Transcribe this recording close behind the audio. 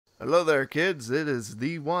Hello there, kids. It is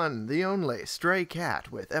the one, the only Stray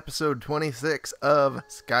Cat with episode 26 of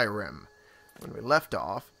Skyrim. When we left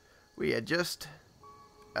off, we had just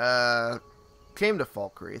came to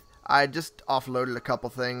Falkreath. I just offloaded a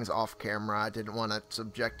couple things off camera. I didn't want to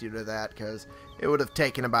subject you to that because it would have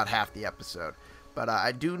taken about half the episode. But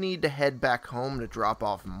I do need to head back home to drop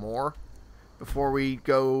off more before we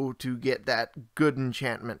go to get that good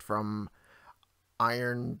enchantment from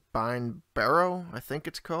Ironbind Barrow, I think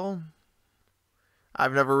it's called.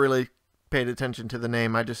 I've never really paid attention to the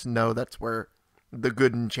name. I just know that's where the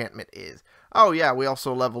good enchantment is. Oh yeah, we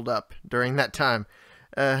also leveled up during that time.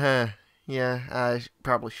 Yeah, I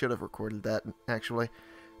probably should have recorded that, actually.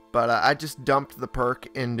 But I just dumped the perk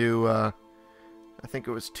into, I think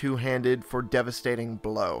it was two-handed for devastating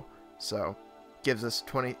blow. So, gives us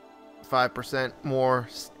 25% more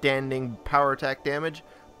standing power attack damage,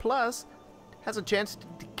 plus has a chance to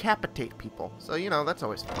decapitate people. So, you know, that's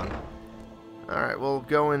always fun. Alright, we'll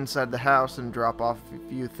go inside the house and drop off a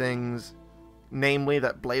few things. Namely,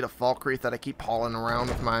 that Blade of Falkreath that I keep hauling around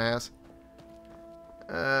with my ass.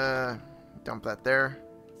 Dump that there.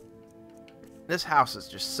 This house is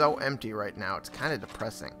just so empty right now. It's kind of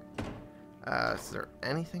depressing. Is there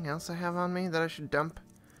anything else I have on me that I should dump?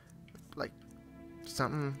 Like,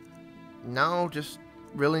 something? No, just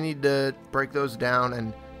really need to break those down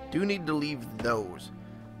and do need to leave those.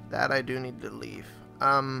 That I do need to leave.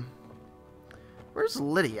 Where's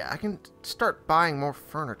Lydia? I can start buying more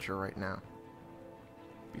furniture right now.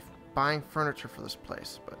 Be buying furniture for this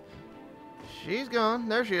place, but she's gone.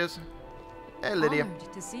 There she is. Hey, Lydia.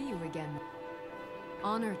 Honored to see you again.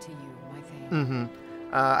 Honor to you, my thane.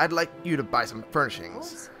 I'd like you to buy some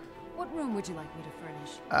furnishings. What room would you like me to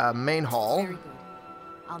furnish? Main hall. Very good.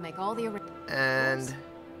 I'll make all the and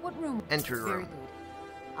what room? Entry room. Very good.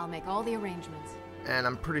 I'll make all the arrangements. And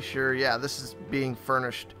I'm pretty sure, yeah, this is being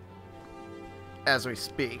furnished as we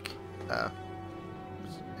speak.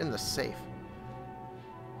 In the safe.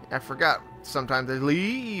 I forgot. Sometimes they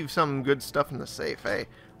leave some good stuff in the safe. Hey,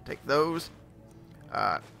 take those.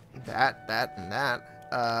 That, and that.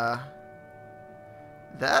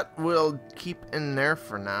 That will keep in there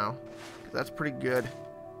for now. That's pretty good.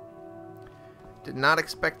 Did not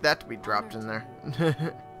expect that to be dropped in there.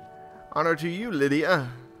 Honor to you, Lydia.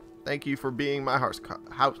 Thank you for being my house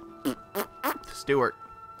steward.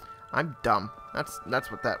 I'm dumb.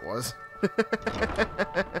 That's what that was.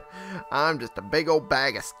 I'm just a big old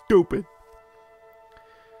bag of stupid.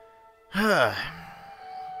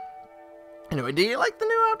 Anyway, do you like the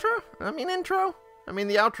new outro? I mean, intro? I mean,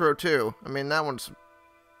 the outro, too. I mean, that one's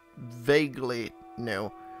vaguely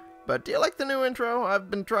new. But do you like the new intro?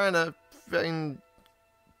 I've been trying to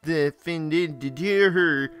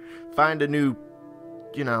find a new,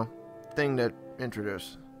 you know, thing to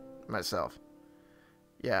introduce myself.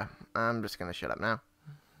 Yeah, I'm just gonna shut up now.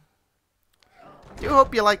 Do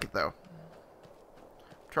hope you like it, though.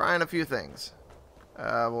 Trying a few things.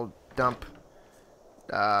 We'll dump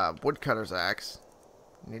woodcutter's axe.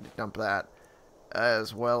 Need to dump that,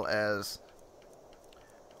 as well as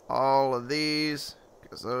all of these,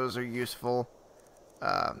 because those are useful.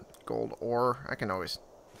 Gold ore. I can always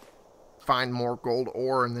find more gold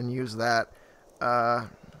ore and then use that.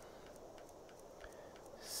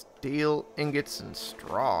 Steel ingots and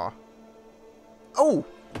straw. Oh!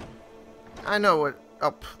 I know what...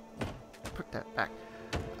 Oh, put that back.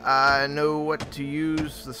 I know what to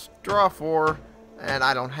use the straw for, and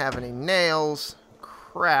I don't have any nails.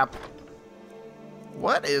 Crap.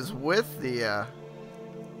 What is with the,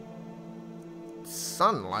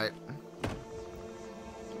 sunlight?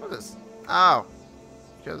 What is... Oh.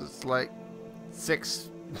 Because it's like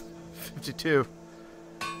 6:52.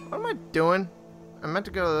 What am I doing? I meant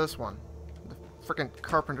to go to this one. The frickin'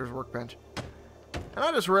 carpenter's workbench. And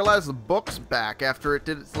I just realized the book's back after it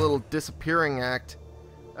did its little disappearing act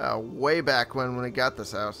way back when we got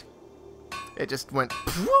this house. It just went,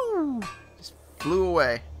 just flew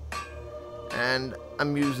away. And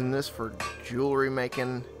I'm using this for jewelry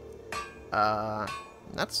making.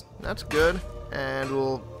 That's good. And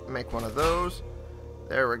we'll make one of those.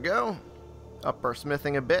 There we go. Up our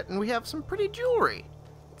smithing a bit, and we have some pretty jewelry.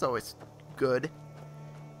 It's always good.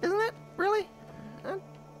 Isn't it? Really? I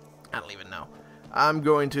don't even know. I'm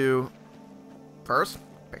going to first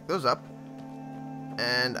pick those up,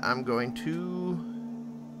 and I'm going to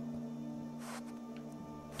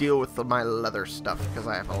deal with my leather stuff because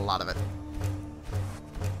I have a lot of it.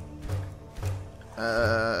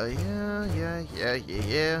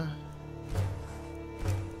 Yeah.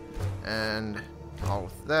 And all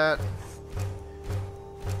with that.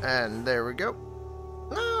 And there we go.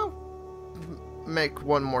 Now, make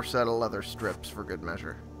one more set of leather strips for good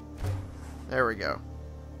measure. There we go.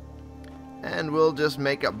 And we'll just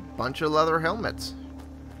make a bunch of leather helmets.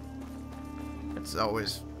 It's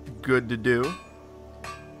always good to do.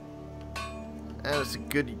 And it's a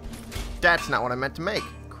good... That's not what I meant to make.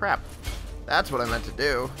 Crap. That's what I meant to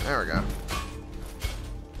do. There we go.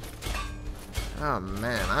 Oh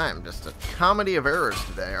man, I am just a comedy of errors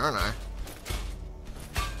today, aren't I?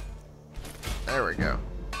 There we go.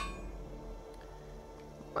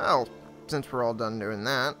 Well, since we're all done doing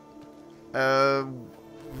that, how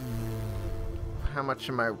much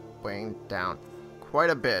am I weighing down? Quite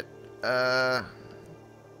a bit. I'm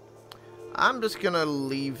just gonna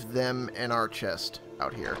leave them in our chest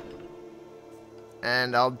out here.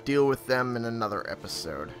 And I'll deal with them in another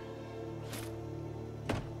episode.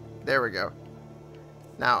 There we go.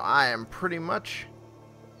 Now I am pretty much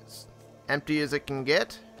as empty as it can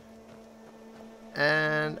get.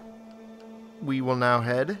 And we will now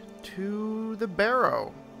head to the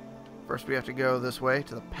barrow. First we have to go this way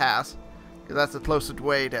to the pass, because that's the closest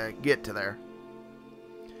way to get to there.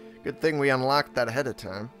 Good thing we unlocked that ahead of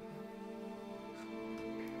time.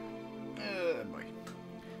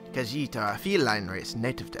 Khajiit, a feline race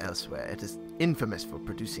native to elsewhere. It is infamous for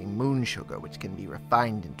producing moon sugar, which can be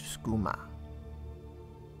refined into skooma.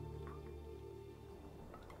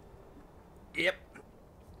 Yep.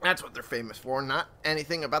 That's what they're famous for. Not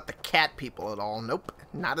anything about the cat people at all. Nope.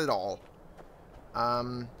 Not at all.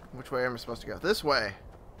 Which way am I supposed to go? This way.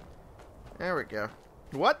 There we go.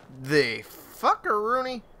 What the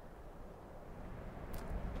fuckaroonie?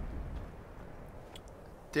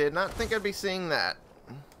 Did not think I'd be seeing that.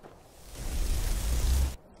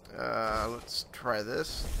 Let's try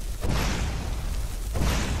this.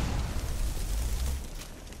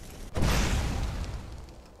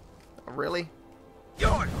 Oh, really?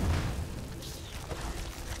 Yoink!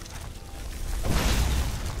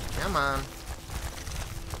 Come on.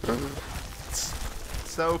 It's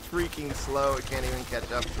so freaking slow it can't even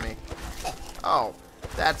catch up to me. Oh,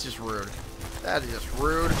 that's just rude. That is just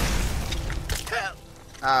rude.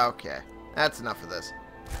 Okay, that's enough of this.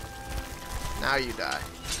 Now you die.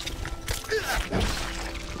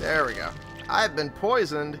 There we go. I've been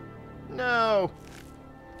poisoned. No.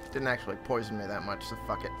 Didn't actually poison me that much, so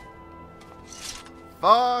fuck it.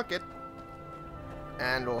 Fuck it.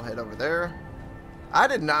 And we'll head over there. I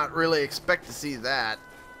did not really expect to see that.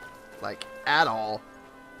 Like, at all.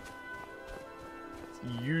 It's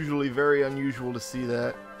usually very unusual to see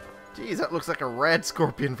that. Jeez, that looks like a red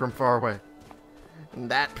scorpion from far away. In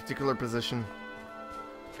that particular position.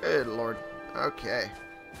 Good lord. Okay.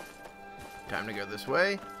 Time to go this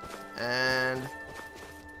way. And...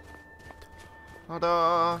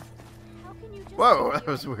 ta-da! Whoa, that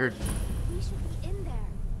was weird. We should be in there.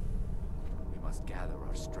 We must gather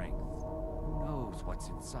our strength. Who knows what's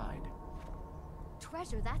inside?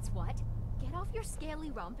 Treasure, that's what. Get off your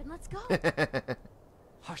scaly rump and let's go.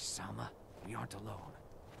 Hush, Salma. We aren't alone.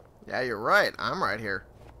 Yeah, you're right. I'm right here.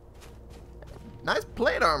 Nice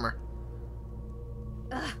plate armor.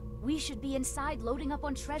 Ugh, we should be inside loading up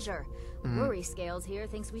on treasure. Worry Scales here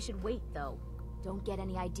thinks we should wait, though. Don't get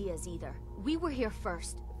any ideas either. We were here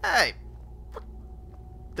first. Hey! What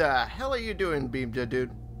the hell are you doing, Beamja,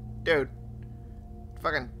 dude? Dude.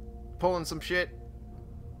 Fucking pulling some shit?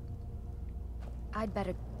 I'd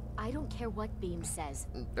better... I don't care what Beam says.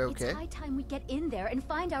 Okay. It's high time we get in there and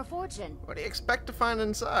find our fortune. What do you expect to find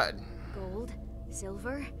inside? Gold?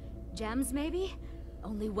 Silver? Gems, maybe?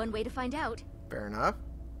 Only one way to find out. Fair enough.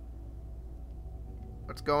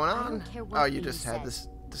 What's going I on? don't care what Oh, you Beam just had says. this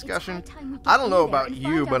discussion? It's high time we get I don't know in there about and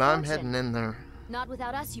you, find but our I'm fortune. heading in there. Not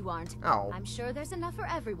without us, you aren't. Oh. I'm sure there's enough for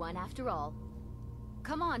everyone, after all.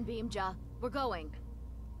 Come on, Beamja. We're going.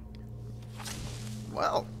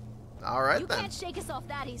 Well, alright You then. can't shake us off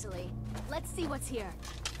that easily. Let's see what's here.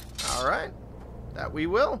 Alright. That we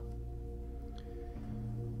will.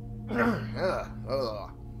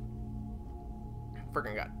 Ugh.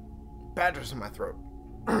 Freaking got badgers in my throat.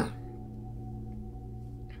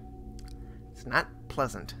 It's not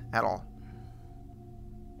pleasant at all.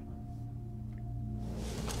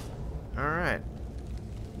 Alright.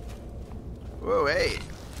 Whoa, hey.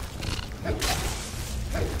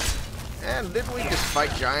 And didn't we just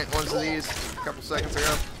fight giant ones of these a couple seconds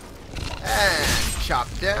ago? And chop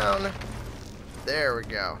down. There we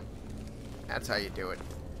go. That's how you do it.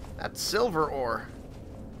 That's silver ore.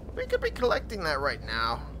 We could be collecting that right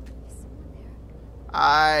now.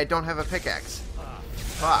 I don't have a pickaxe.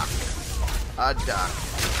 Fuck. A duck.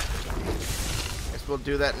 Guess we'll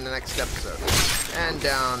do that in the next episode. And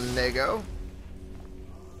down they go.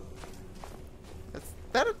 Is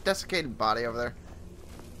that a desiccated body over there?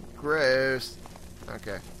 Gross.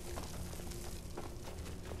 Okay.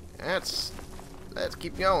 Let's Let's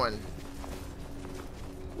keep going.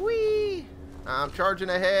 Whee! I'm charging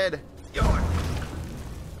ahead.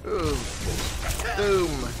 Ooh. Boom.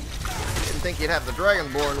 Didn't think you'd have the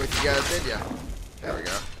Dragonborn with you guys, did ya? There we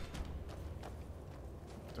go.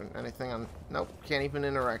 Is there anything on... Nope. Can't even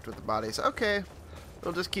interact with the bodies. Okay.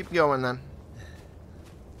 We'll just keep going then.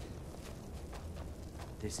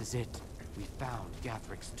 This is it. We found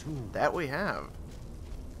Gathric's tomb. That we have.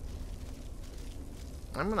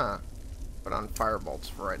 I'm gonna put on firebolts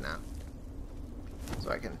for right now. So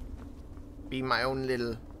I can be my own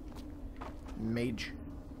little mage.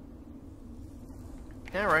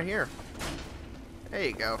 Yeah, right here. There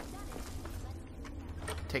you go.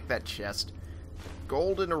 Take that chest.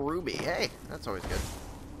 Gold and a ruby. Hey, that's always good.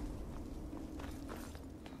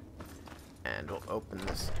 And we'll open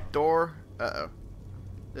this door. Uh-oh.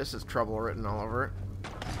 This is trouble written all over it.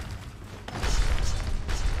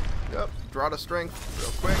 Yep, draw to strength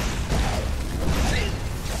real quick.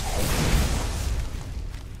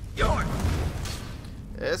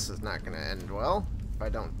 This is not going to end well if I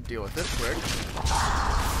don't deal with this quick.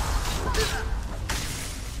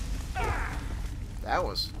 That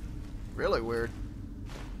was really weird.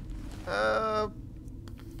 We'll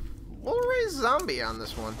raise zombie on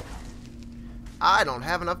this one. I don't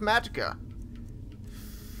have enough magicka.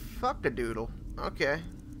 Fuck-a-doodle. Okay.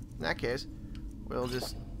 In that case, we'll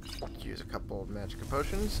just use a couple of magicka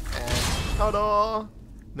potions, and ta-da!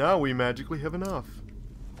 Now we magically have enough.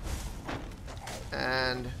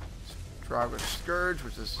 And Draugr Scourge,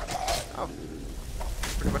 which is... Oh,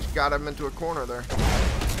 pretty much got him into a corner there.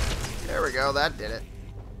 There we go, that did it.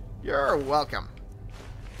 You're welcome.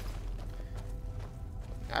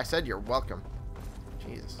 I said you're welcome.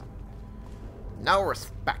 Jesus. No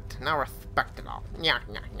respect. No respect at all. Yeah,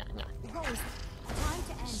 yeah, yeah, yeah. Rose, time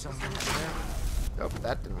to end. Someone there. Oh,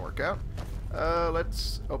 that didn't work out.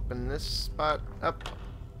 Let's open this spot up.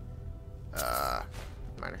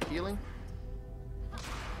 Minor healing.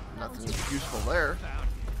 Nothing useful there.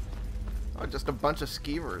 Oh, just a bunch of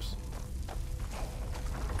skeevers.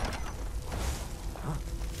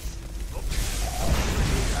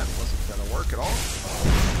 That wasn't gonna work at all.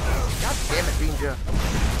 God damn it, Beanja.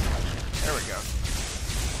 There we go.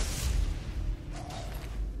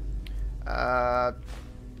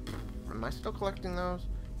 Am I still collecting those?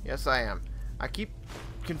 Yes, I am. I keep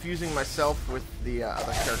confusing myself with the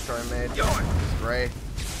other character I made. Stray.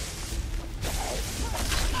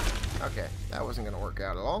 Okay, that wasn't gonna work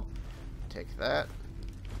out at all. Take that.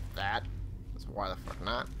 That. That's why the fuck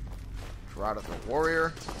not. Draw to the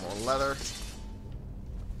warrior. More leather.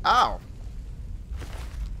 Ow!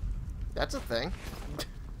 That's a thing.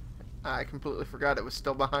 I completely forgot it was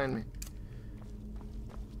still behind me.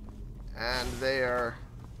 And they are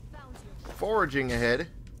foraging ahead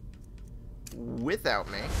without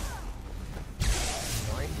me.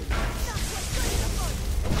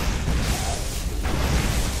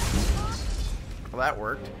 Well, that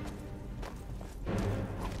worked.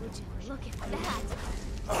 Would you look at that?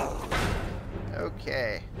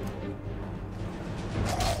 Okay.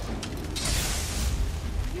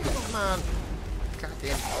 Come on.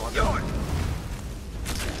 Goddamn phone.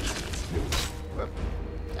 Whoop.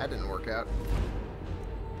 That didn't work out.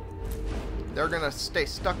 They're gonna stay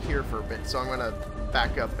stuck here for a bit, so I'm gonna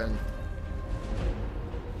back up and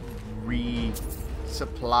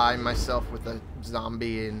resupply myself with a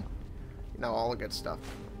zombie and, you know, all the good stuff.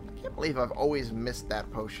 I can't believe I've always missed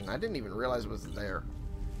that potion. I didn't even realize it was there.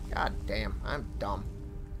 God damn, I'm dumb.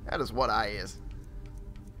 That is what I is.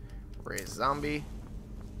 Raise zombie.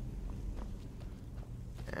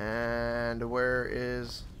 And where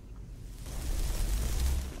is...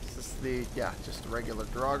 Is this the... Yeah, just a regular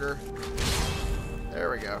Draugr.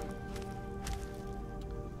 There we go.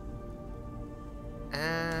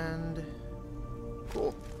 And...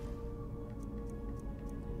 Cool.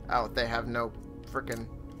 Oh, they have no frickin'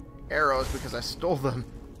 arrows because I stole them.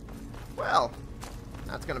 Well,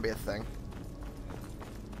 that's gonna be a thing.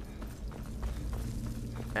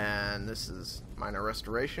 And this is minor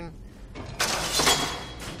restoration.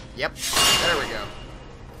 Yep, there we go.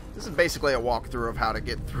 This is basically a walkthrough of how to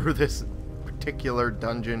get through this particular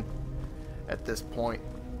dungeon at this point.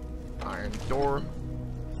 Iron door.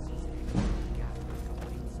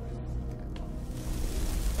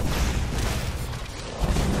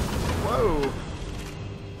 Whoa!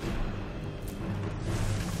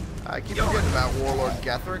 I keep forgetting about Warlord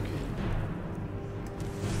Gathrich.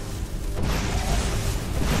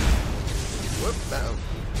 Whoop, no.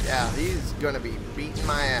 Yeah, he's gonna be beating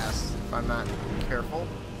my ass if I'm not careful.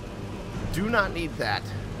 Do not need that.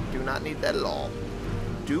 Do not need that at all.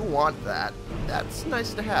 Do want that. That's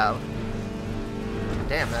nice to have.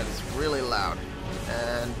 Damn, that is really loud.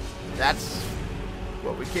 And that's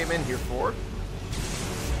what we came in here for.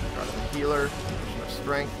 Got the healer, our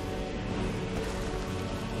strength.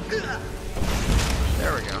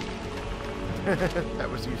 There we go. That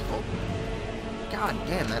was useful. God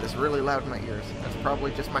damn, that is really loud in my ears. That's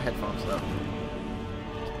probably just my headphones, though.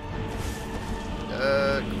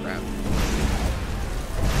 Crap.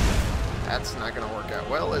 That's not gonna work out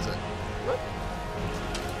well, is it?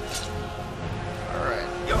 Alright.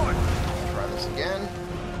 Try this again.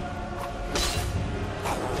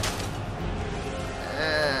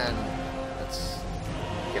 And let's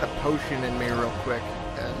get a potion in me real quick.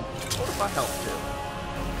 And what if I help too?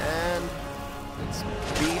 And let's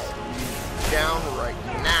beat you down right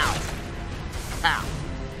now. Pow.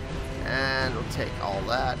 And we'll take all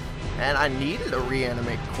that. And I needed a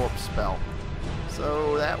reanimate corpse spell.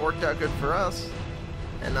 So that worked out good for us.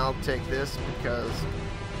 And I'll take this because...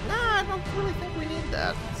 Nah, I don't really think we need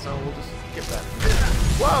that. So we'll just get that.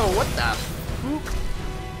 Whoa, what the? Spook?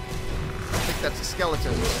 I think that's a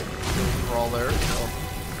skeleton crawl there. So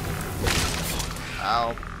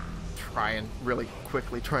I'll try and really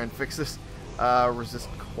quickly try and fix this. Resist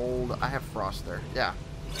cold. I have frost there. Yeah.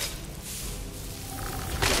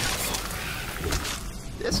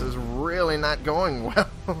 This is really not going well.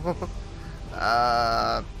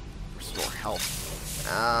 Restore health.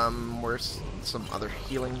 Where's some other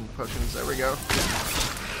healing potions? There we go.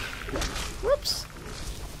 Whoops.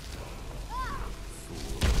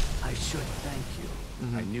 I should thank you.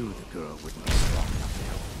 I knew the girl wouldn't be strong enough to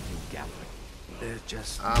help you, Gavin. There's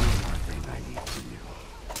just one more thing I need from you.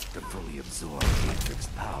 To fully absorb Matrix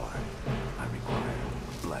power, I require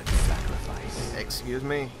blood sacrifice. Excuse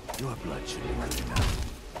me? Your blood should be good enough.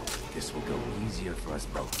 This will go easier for us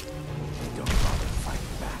both. Don't bother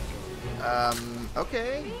fighting back.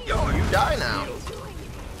 Okay. You die now.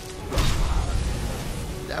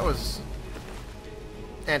 That was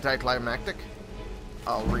anticlimactic.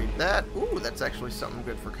 I'll read that. Ooh, that's actually something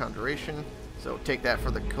good for conjuration. So take that for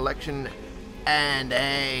the collection. And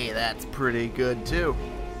hey, that's pretty good too.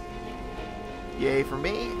 Yay for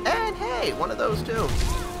me. And hey, one of those too.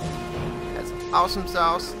 That's awesome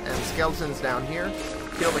sauce and skeletons down here.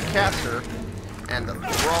 Kill the caster, and the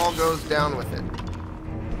thrall goes down with it.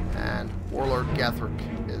 And Warlord Gathric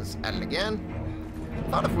is at it again.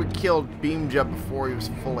 Thought if we killed Beamjub before he was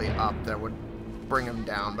fully up, that would bring him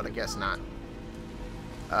down, but I guess not.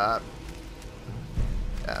 Oh.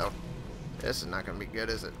 This is not going to be good,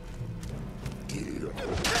 is it?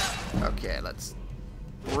 Okay, let's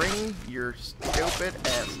bring your stupid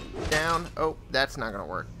ass down. Oh, that's not going to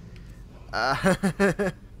work.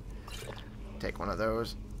 Take one of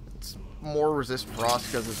those. It's more resist frost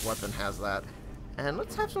because his weapon has that. And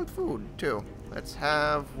let's have some food, too. Let's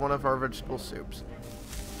have one of our vegetable soups.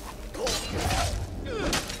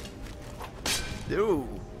 Ooh.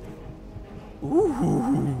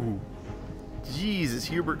 Ooh. Jesus,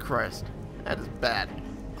 Hubert Christ. That is bad.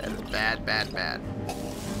 That is bad, bad, bad.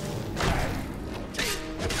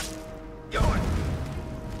 Give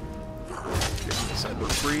me some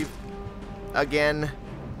reprieve. Again,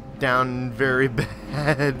 down very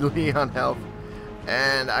badly on health.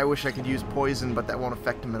 And I wish I could use poison, but that won't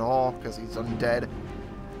affect him at all because he's undead.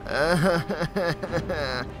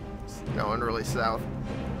 It's going really south.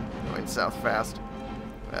 Going south fast.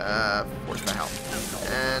 45 health.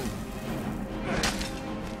 And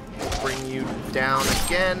bring you down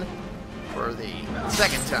again for the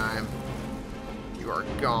second time. You are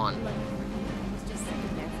gone.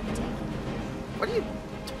 What are you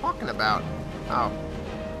talking about? Oh.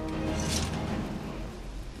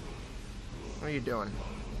 What are you doing?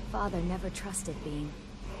 Father never trusted Beam.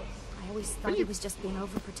 I always thought he was just being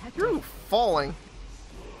overprotective. You're falling.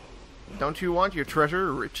 Don't you want your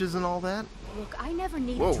treasure, riches, and all that? Look, I never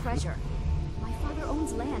needed treasure. My father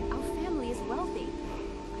owns land. Our family is wealthy.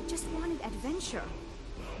 I just wanted adventure.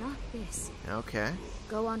 Not this. Okay.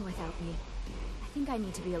 Go on without me. I think I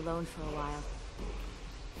need to be alone for a while.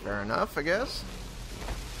 Fair enough, I guess.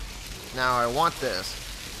 Now I want this.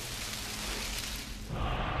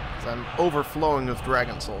 I'm overflowing with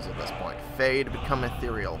dragon souls at this point. Fade, become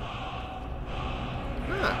ethereal.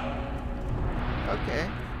 Huh. Okay.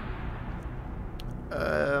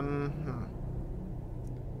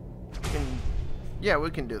 Yeah,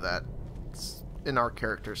 we can do that. It's in our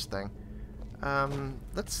character's thing.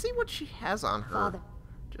 Let's see what she has on her. Father.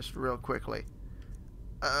 Just real quickly.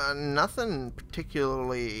 Nothing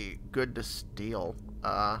particularly good to steal.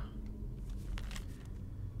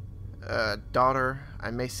 Daughter,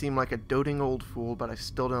 I may seem like a doting old fool, but I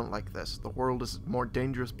still don't like this. The world is a more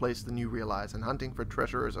dangerous place than you realize, and hunting for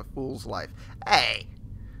treasure is a fool's life. Hey!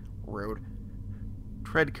 Rude.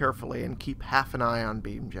 Tread carefully and keep half an eye on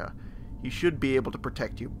Beamja. He should be able to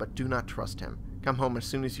protect you, but do not trust him. Come home as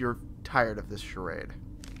soon as you're tired of this charade.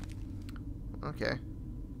 Okay.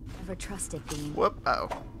 Never trusted Beam. Whoop. Uh-oh.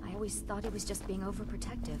 I always thought he was just being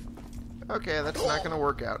overprotective. Okay, that's not gonna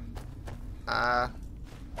work out.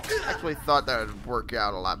 Actually thought that would work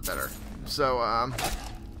out a lot better. So,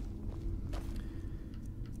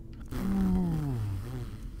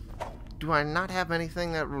 do I not have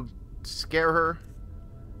anything that will scare her?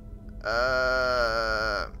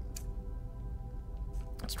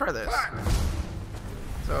 Let's try this.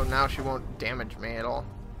 So now she won't damage me at all.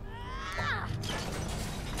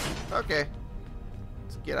 Okay.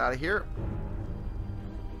 Let's get out of here.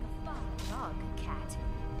 Dog, cat.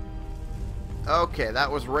 Okay, that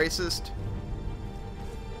was racist.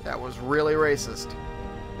 That was really racist.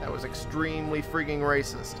 That was extremely freaking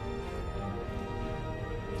racist.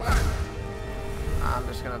 I'm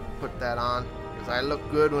just gonna put that on because I look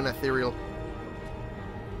good when ethereal.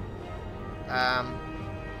 Yeah,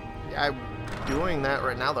 I'm doing that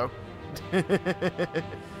right now though.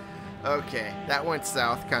 Okay, that went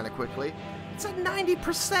south kind of quickly. It's at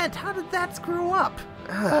 90%. How did that screw up?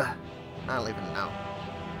 I don't even know.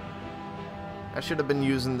 I should have been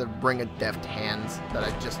using the Ring of Deft Hands that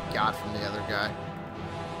I just got from the other guy.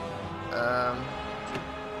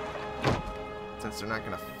 Since they're not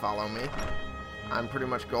going to follow me, I'm pretty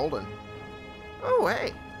much golden. Oh,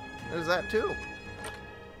 hey. There's that too.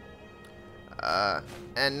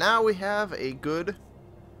 And now we have a good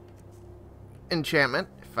enchantment.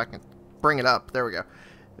 If I can bring it up. There we go.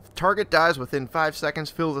 If target dies within 5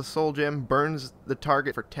 seconds, fills a soul gem, burns the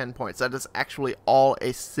target for 10 points. That is actually all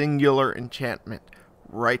a singular enchantment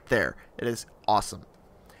right there. It is awesome.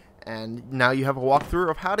 And now you have a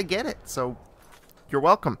walkthrough of how to get it. So you're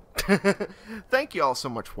welcome. Thank you all so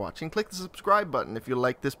much for watching. Click the subscribe button if you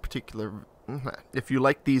like this particular if you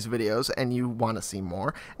like these videos and you want to see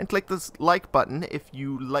more, and click this like button if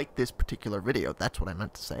you like this particular video. That's what I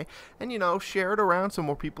meant to say. And, you know, share it around so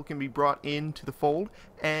more people can be brought into the fold,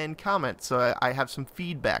 and comment so I have some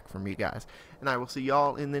feedback from you guys. And I will see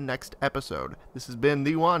y'all in the next episode. This has been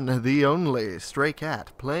the one, the only Stray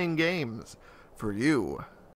Cat, playing games for you.